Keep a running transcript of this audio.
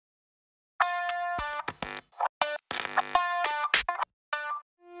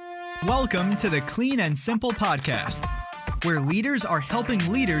Welcome to the Clean and Simple Podcast, where leaders are helping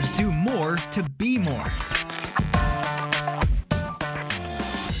leaders do more to be more.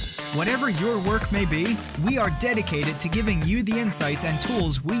 Whatever your work may be, we are dedicated to giving you the insights and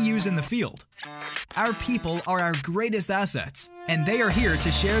tools we use in the field. Our people are our greatest assets, and they are here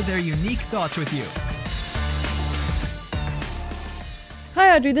to share their unique thoughts with you.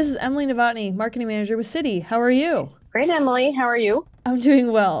 Hi, Audrey. This is Emily Novotny, Marketing Manager with Citi. How are you? Great, Emily. How are you? I'm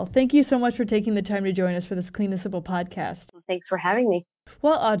doing well. Thank you so much for taking the time to join us for this Clean and Simple podcast. Thanks for having me.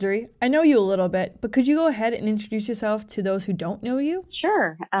 Well, Audrey, I know you a little bit, but could you go ahead and introduce yourself to those who don't know you?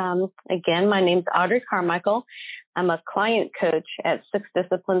 Sure. Again, my name's Audrey Carmichael. I'm a client coach at Six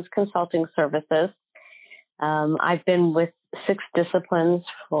Disciplines Consulting Services. I've been with Six Disciplines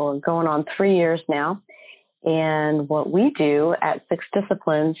for going on 3 years now. And what we do at Six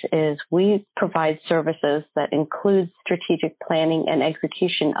Disciplines is we provide services that include strategic planning and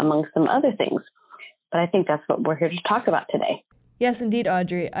execution, among some other things. But I think that's what we're here to talk about today. Yes, indeed,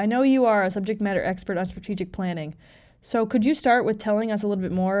 Audrey. I know you are a subject matter expert on strategic planning. So could you start with telling us a little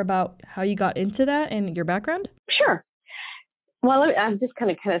bit more about how you got into that and your background? Sure. Well, I'm just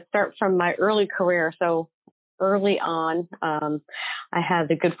going to kind of start from my early career. So early on, I had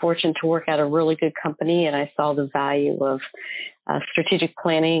the good fortune to work at a really good company, and I saw the value of strategic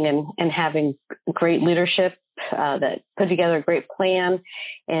planning and having great leadership that put together a great plan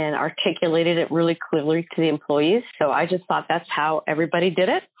and articulated it really clearly to the employees. So I just thought that's how everybody did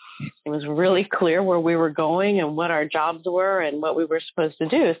it. It was really clear where we were going and what our jobs were and what we were supposed to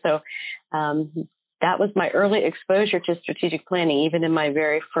do. So that was my early exposure to strategic planning, even in my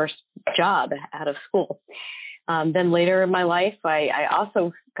very first job out of school. Then later in my life, I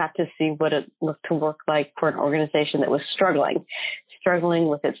also got to see what it looked to work like for an organization that was struggling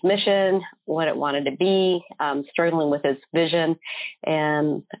with its mission, what it wanted to be, struggling with its vision.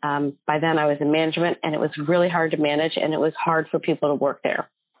 And by then I was in management, and it was really hard to manage, and it was hard for people to work there.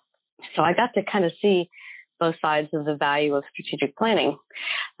 So I got to kind of see both sides of the value of strategic planning.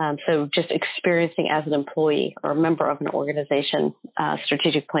 So just experiencing as an employee or a member of an organization,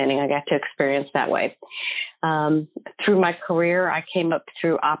 strategic planning, I got to experience that way. Through my career, I came up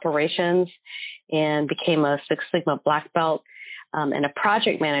through operations and became a Six Sigma black belt and a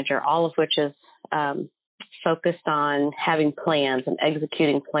project manager, all of which is focused on having plans and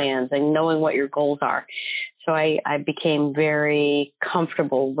executing plans and knowing what your goals are. So I became very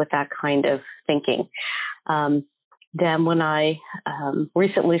comfortable with that kind of thinking. Then when I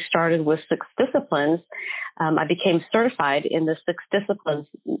recently started with Six Disciplines, I became certified in the Six Disciplines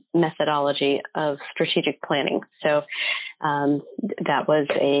methodology of strategic planning. So that was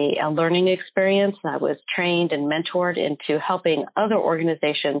a learning experience. I was trained and mentored into helping other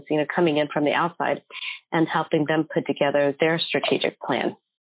organizations, coming in from the outside and helping them put together their strategic plan.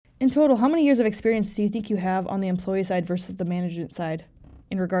 In total, how many years of experience do you think you have on the employee side versus the management side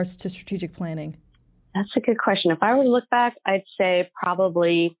in regards to strategic planning? That's a good question. If I were to look back, I'd say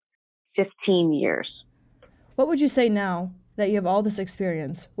probably 15 years. What would you say now that you have all this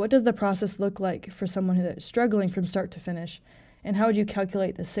experience? What does the process look like for someone who is struggling from start to finish? And how would you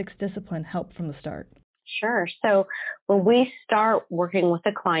calculate the Six Discipline help from the start? Sure. So when we start working with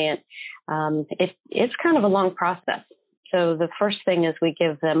a client, it's kind of a long process. So the first thing is we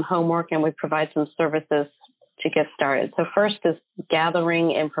give them homework and we provide some services to get started. So first is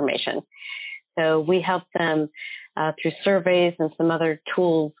gathering information. So we help them through surveys and some other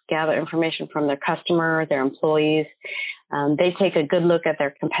tools gather information from their customer, their employees. They take a good look at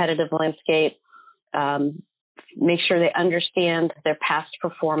their competitive landscape, make sure they understand their past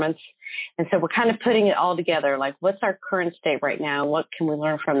performance. And so we're kind of putting it all together, like what's our current state right now? What can we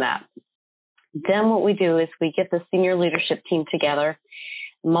learn from that? Then what we do is we get the senior leadership team together,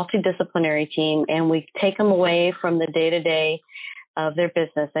 multidisciplinary team, and we take them away from the day-to-day of their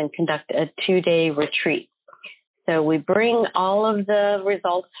business and conduct a 2-day retreat. So we bring all of the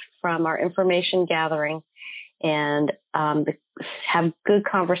results from our information gathering and have good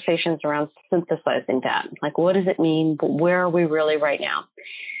conversations around synthesizing that. Like, what does it mean? Where are we really right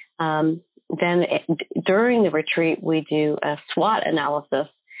now? Then during the retreat, we do a SWOT analysis,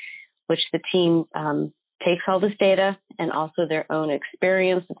 which the team takes all this data and also their own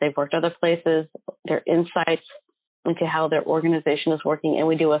experience, if they've worked other places, their insights into how their organization is working. And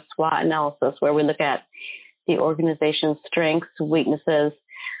we do a SWOT analysis where we look at the organization's strengths, weaknesses,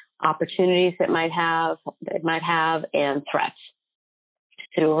 opportunities it might have, and threats.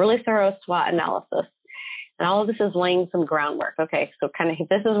 So do a really thorough SWOT analysis. And all of this is laying some groundwork. Okay, so kind of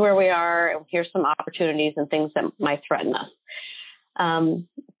this is where we are, and here's some opportunities and things that might threaten us.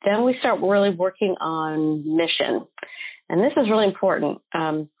 Then we start really working on mission. And this is really important.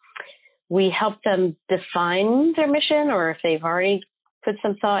 we help them define their mission, or if they've already put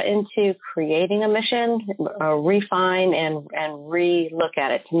some thought into creating a mission, refine and re-look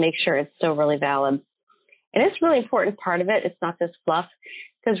at it to make sure it's still really valid. And it's a really important part of it. It's not just fluff,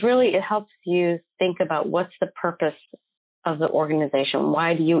 because really it helps you think about what's the purpose of the organization.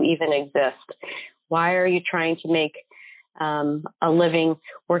 Why do you even exist? Why are you trying to make a living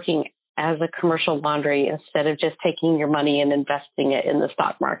working as a commercial laundry instead of just taking your money and investing it in the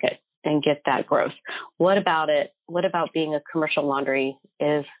stock market and get that growth? What about it? What about being a commercial laundry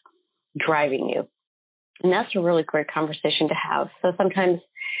is driving you? And that's a really great conversation to have. So sometimes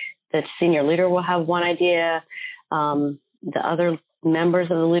the senior leader will have one idea. The other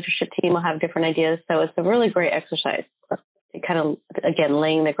members of the leadership team will have different ideas. So it's a really great exercise, kind of, again,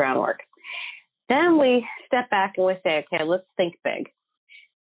 laying the groundwork. Then we step back and we say, okay, let's think big.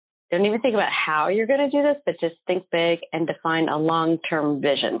 Don't even think about how you're going to do this, but just think big and define a long-term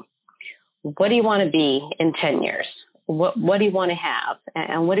vision. What do you want to be in 10 years? What do you want to have?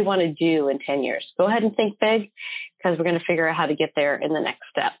 And what do you want to do in 10 years? Go ahead and think big, because we're going to figure out how to get there in the next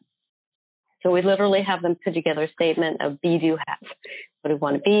step. So we literally have them put together a statement of be, do, have. What do we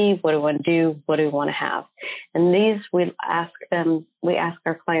want to be? What do we want to do? What do we want to have? And these we ask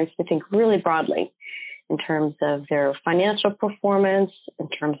our clients to think really broadly in terms of their financial performance, in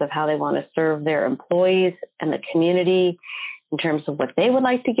terms of how they want to serve their employees and the community, in terms of what they would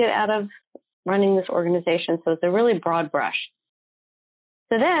like to get out of running this organization. So it's a really broad brush.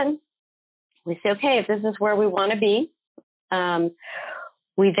 So then we say, okay, if this is where we want to be,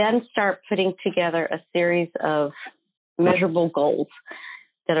 we then start putting together a series of measurable goals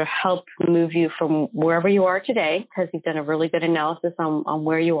that will help move you from wherever you are today, because you've done a really good analysis on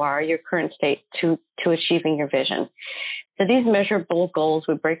where you are, your current state, to achieving your vision. So these measurable goals,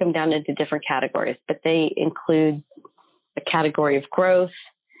 we break them down into different categories, but they include a category of growth,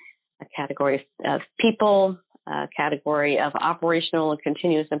 a category of people, a category of operational and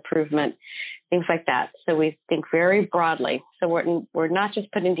continuous improvement, things like that. So we think very broadly. So we're not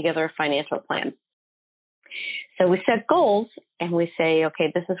just putting together a financial plan. So we set goals and we say,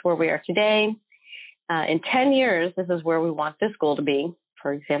 okay, this is where we are today. In 10 years, this is where we want this goal to be.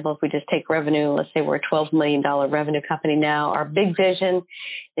 For example, if we just take revenue, let's say we're a $12 million revenue company now. Our big vision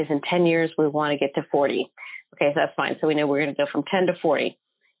is in 10 years, we want to get to 40. Okay, so that's fine. So we know we're going to go from 10 to 40.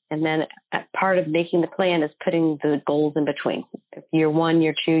 And then part of making the plan is putting the goals in between. Year 1,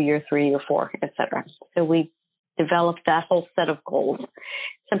 year 2, year 3, year 4, et cetera. So we developed that whole set of goals.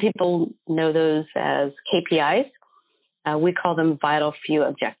 Some people know those as KPIs. We call them vital few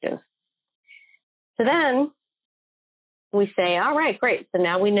objectives. So then we say, all right, great. So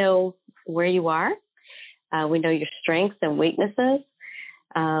now we know where you are. We know your strengths and weaknesses.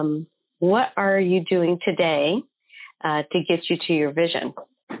 What are you doing today to get you to your vision?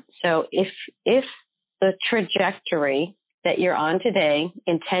 So if the trajectory that you're on today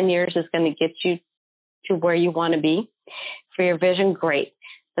in 10 years is going to get you to where you want to be for your vision, great.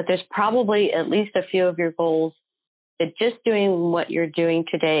 But there's probably at least a few of your goals that just doing what you're doing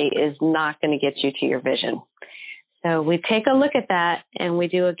today is not going to get you to your vision. So we take a look at that and we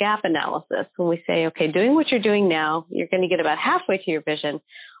do a gap analysis. When we say, okay, doing what you're doing now, you're going to get about halfway to your vision.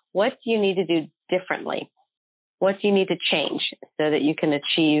 What do you need to do differently? What do you need to change so that you can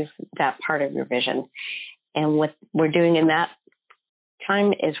achieve that part of your vision? And what we're doing in that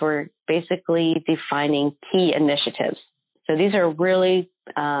time is we're basically defining key initiatives. So these are really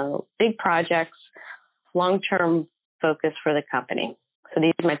big projects, long-term focus for the company. So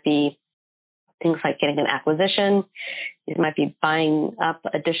these might be things like getting an acquisition. These might be buying up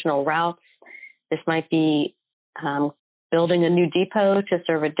additional routes. This might be building a new depot to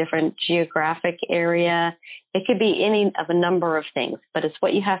serve a different geographic area. It could be any of a number of things, but it's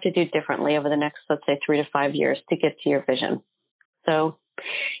what you have to do differently over the next, let's say, 3 to 5 years to get to your vision. So,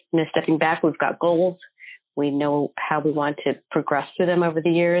 stepping back, we've got goals. We know how we want to progress through them over the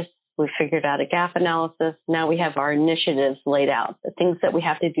years. We've figured out a gap analysis. Now we have our initiatives laid out, the things that we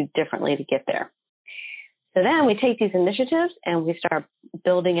have to do differently to get there. So then we take these initiatives and we start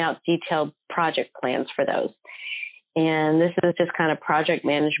building out detailed project plans for those. And this is just kind of project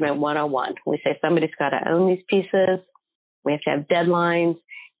management 101. We say somebody's got to own these pieces. We have to have deadlines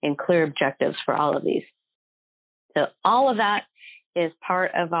and clear objectives for all of these. So all of that is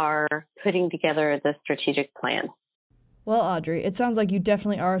part of our putting together the strategic plan. Well, Audrey, it sounds like you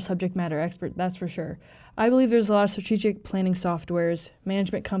definitely are a subject matter expert, that's for sure. I believe there's a lot of strategic planning softwares,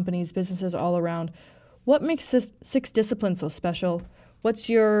 management companies, businesses all around. What makes six disciplines so special? What's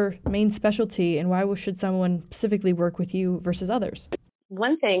your main specialty, and why should someone specifically work with you versus others?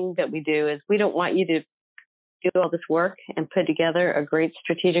 One thing that we do is we don't want you to do all this work and put together a great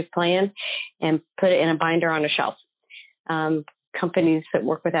strategic plan and put it in a binder on a shelf. Companies that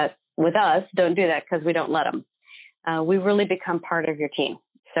work with us don't do that because we don't let them. We really become part of your team.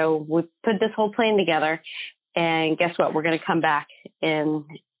 So we put this whole plan together, and guess what? We're going to come back in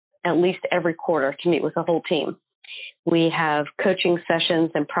at least every quarter to meet with the whole team. We have coaching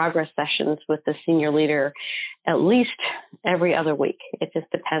sessions and progress sessions with the senior leader at least every other week. It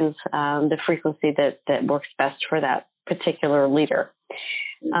just depends on the frequency that works best for that particular leader.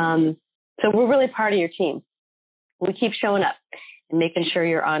 So we're really part of your team. We keep showing up and making sure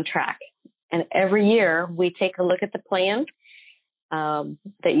you're on track. And every year we take a look at the plan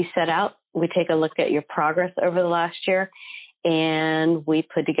that you set out. We take a look at your progress over the last year, and we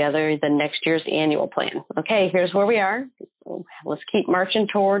put together the next year's annual plan. Okay, here's where we are. Let's keep marching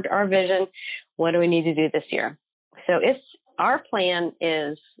toward our vision. What do we need to do this year? So our plan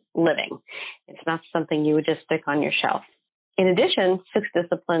is living. It's not something you would just stick on your shelf. In addition, 6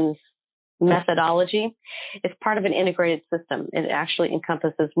 Disciplines methodology is part of an integrated system. It actually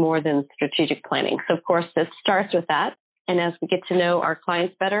encompasses more than strategic planning. So, of course, it starts with that. And as we get to know our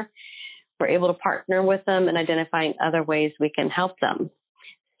clients better, we're able to partner with them in identifying other ways we can help them.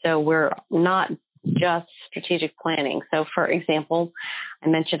 So we're not just strategic planning. So, for example, I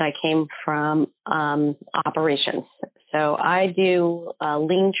mentioned I came from operations. So I do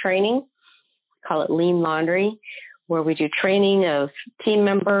lean training, call it lean laundry, where we do training of team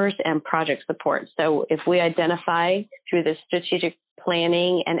members and project support. So if we identify through the strategic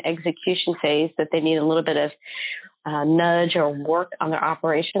planning and execution phase that they need a little bit of nudge or work on their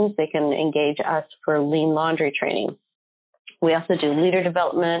operations, they can engage us for lean laundry training. We also do leader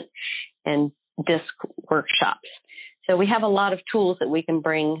development and DISC workshops. So we have a lot of tools that we can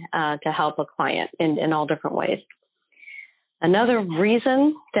bring to help a client in all different ways. Another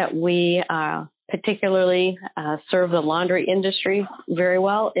reason that we particularly serve the laundry industry very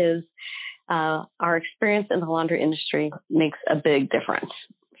well is our experience in the laundry industry makes a big difference.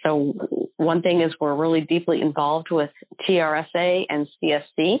 So one thing is we're really deeply involved with TRSA and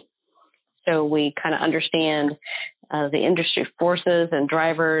CSC. So we kind of understand the industry forces and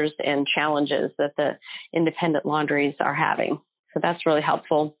drivers and challenges that the independent laundries are having. So that's really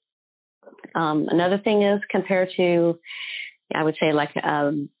helpful. Another thing is compared to, I would say, like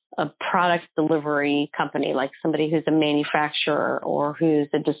a product delivery company, like somebody who's a manufacturer or who's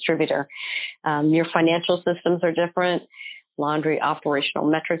a distributor. Your financial systems are different. Laundry operational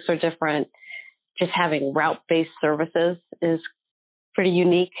metrics are different. Just having route-based services is pretty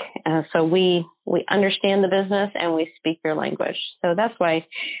unique. So we understand the business and we speak your language. So that's why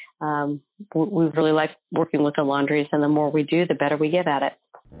we really like working with the laundries, and the more we do, the better we get at it.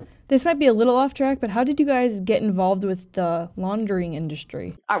 This might be a little off track, but how did you guys get involved with the laundering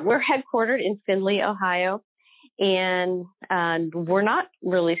industry? We're headquartered in Findlay, Ohio, and we're not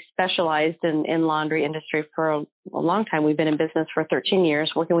really specialized in laundry industry for a long time. We've been in business for 13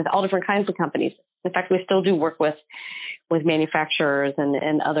 years, working with all different kinds of companies. In fact, we still do work with manufacturers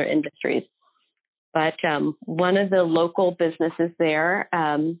and other industries. But one of the local businesses there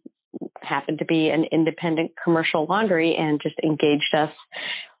happened to be an independent commercial laundry and just engaged us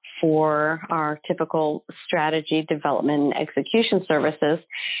for our typical strategy development and execution services.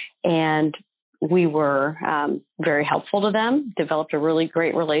 And we were very helpful to them, developed a really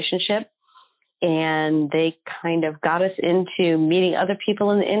great relationship, and they kind of got us into meeting other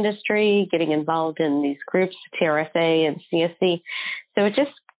people in the industry, getting involved in these groups, TRSA and CSC. So it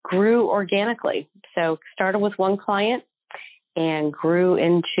just grew organically. So started with one client and grew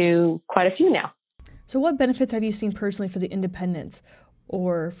into quite a few now. So what benefits have you seen personally for the independents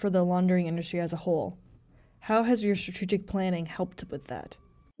or for the laundering industry as a whole? How has your strategic planning helped with that?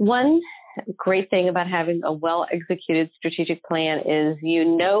 One great thing about having a well-executed strategic plan is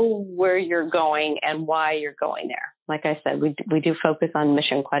you know where you're going and why you're going there. Like I said, we do focus on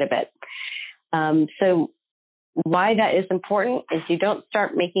mission quite a bit. So why that is important is you don't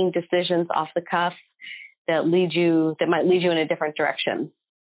start making decisions off the cuff that might lead you in a different direction.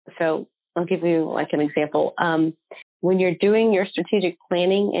 So I'll give you like an example. When you're doing your strategic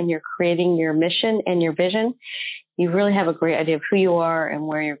planning and you're creating your mission and your vision, you really have a great idea of who you are and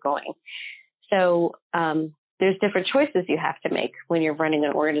where you're going. So there's different choices you have to make when you're running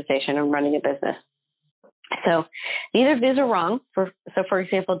an organization and running a business. So neither of these are wrong. For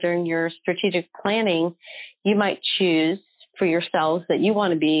example, during your strategic planning, you might choose for yourselves that you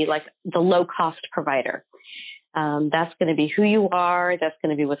want to be like the low-cost provider. That's going to be who you are. That's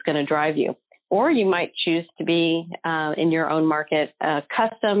going to be what's going to drive you. Or you might choose to be in your own market,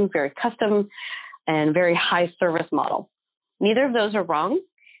 very custom and very high service model. Neither of those are wrong,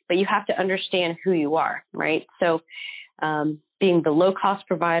 but you have to understand who you are, right? So being the low-cost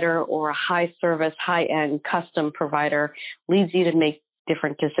provider or a high-service, high-end custom provider leads you to make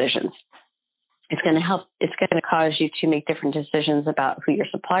different decisions. It's going to cause you to make different decisions about who your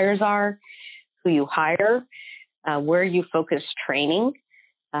suppliers are, who you hire, where you focus training,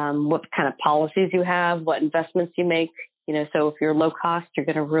 what kind of policies you have, what investments you make. So if you're low cost, you're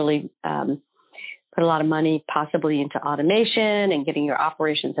going to really put a lot of money possibly into automation and getting your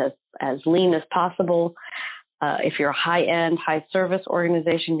operations as lean as possible. If you're a high-end, high-service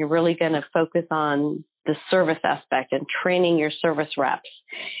organization, you're really going to focus on the service aspect and training your service reps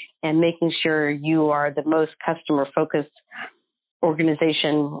and making sure you are the most customer-focused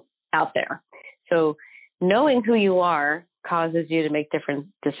organization out there. So knowing who you are causes you to make different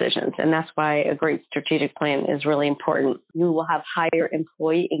decisions, and that's why a great strategic plan is really important. You will have higher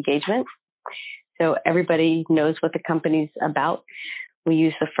employee engagement, so everybody knows what the company's about. We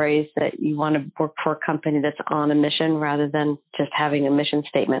use the phrase that you want to work for a company that's on a mission rather than just having a mission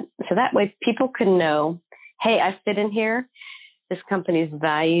statement. So that way people can know, hey, I fit in here. This company's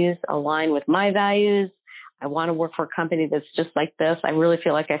values align with my values. I want to work for a company that's just like this. I really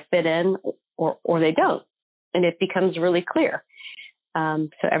feel like I fit in, or they don't. And it becomes really clear.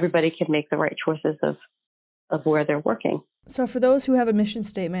 So everybody can make the right choices of where they're working. So for those who have a mission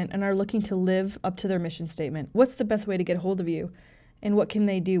statement and are looking to live up to their mission statement, what's the best way to get a hold of you? And what can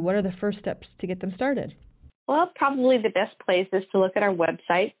they do? What are the first steps to get them started? Well, probably the best place is to look at our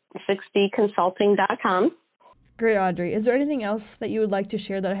website, 6dconsulting.com. Great, Audrey. Is there anything else that you would like to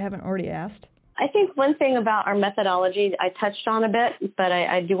share that I haven't already asked? I think one thing about our methodology I touched on a bit, but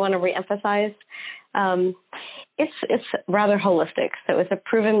I do want to reemphasize. It's rather holistic. So it's a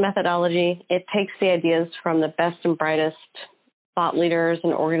proven methodology. It takes the ideas from the best and brightest thought leaders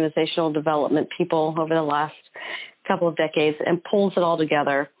and organizational development people over the last couple of decades and pulls it all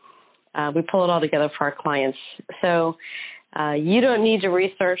together. We pull it all together for our clients. So you don't need to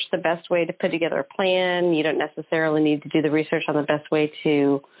research the best way to put together a plan. You don't necessarily need to do the research on the best way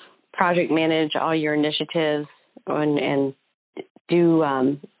to project manage all your initiatives and do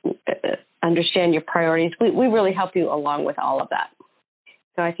understand your priorities. We really help you along with all of that.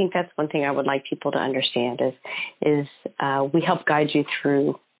 So I think that's one thing I would like people to understand is we help guide you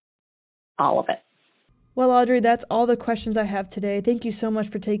through all of it. Well, Audrey, that's all the questions I have today. Thank you so much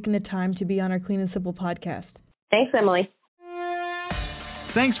for taking the time to be on our Clean and Simple podcast. Thanks, Emily.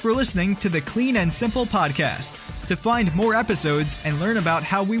 Thanks for listening to the Clean and Simple podcast. To find more episodes and learn about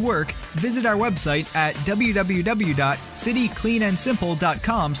how we work, visit our website at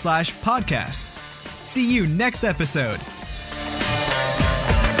www.citycleanandsimple.com/podcast. See you next episode.